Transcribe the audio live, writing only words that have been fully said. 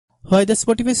why the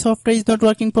Spotify software is not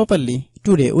working properly.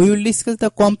 Today we will discuss the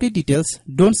complete details.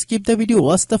 Don't skip the video,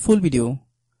 watch the full video.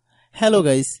 Hello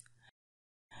guys,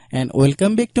 and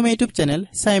welcome back to my YouTube channel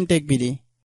Shaem TechBD.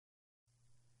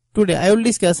 Today I will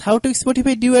discuss how to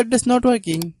Spotify DU address not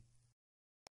working.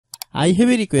 I have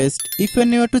a request, if you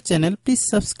are new to channel, please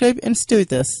subscribe and stay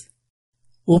with us.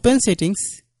 Open settings.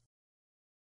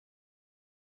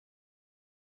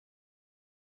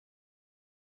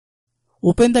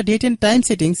 Open the date and time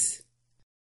settings.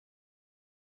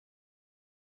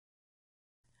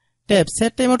 Tap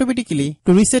set time automatically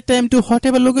to reset time to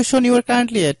whatever location you are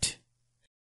currently at.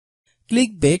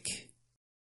 Click back.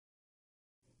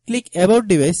 Click about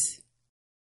device.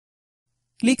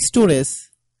 Click storage.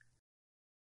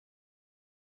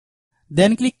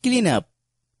 Then click clean up.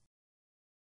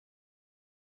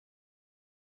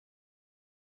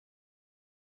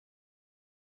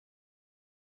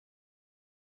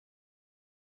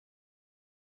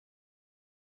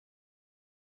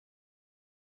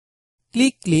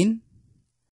 Click clean.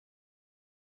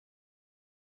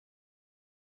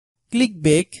 Click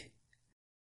back.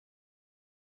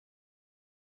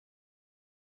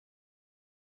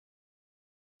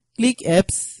 Click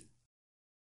apps.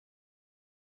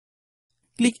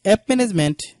 Click app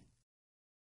management.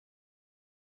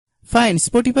 Find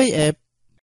Spotify app.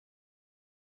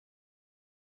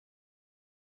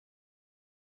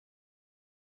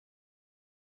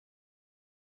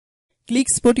 Click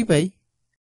Spotify.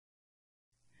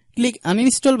 Click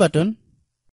uninstall button.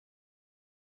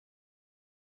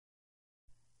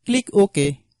 Click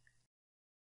OK.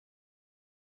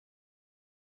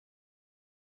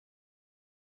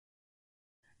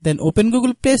 Then open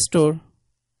Google Play Store.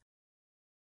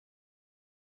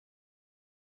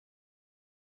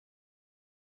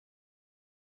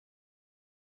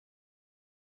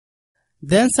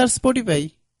 Then search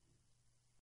Spotify.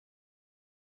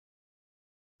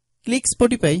 Click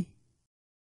Spotify.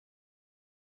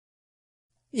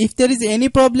 If there is any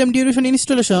problem during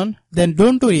installation, then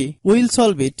don't worry, we will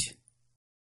solve it.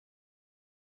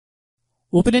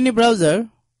 Open any browser.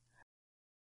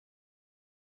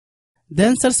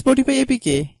 Then search Spotify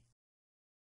APK.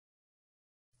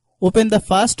 Open the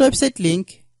first website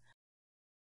link.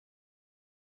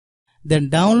 Then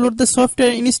download the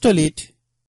software and install it.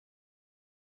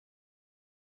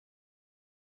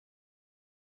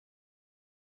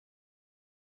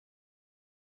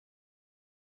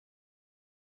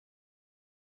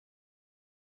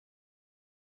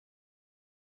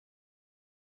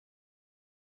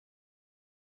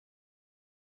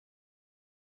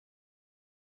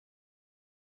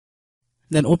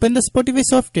 Then open the Spotify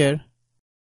software.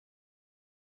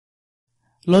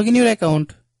 Log in your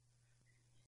account.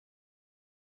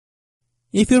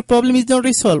 If your problem is not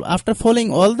resolved after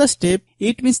following all the steps,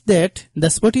 it means that the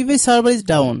Spotify server is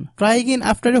down. Try again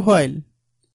after a while.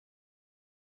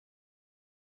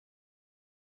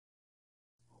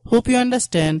 Hope you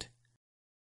understand.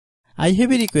 I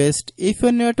have a request, if you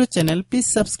are new to channel,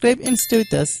 please subscribe and stay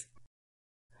with us.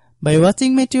 By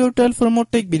watching my tutorial for more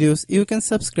tech videos, you can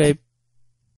subscribe.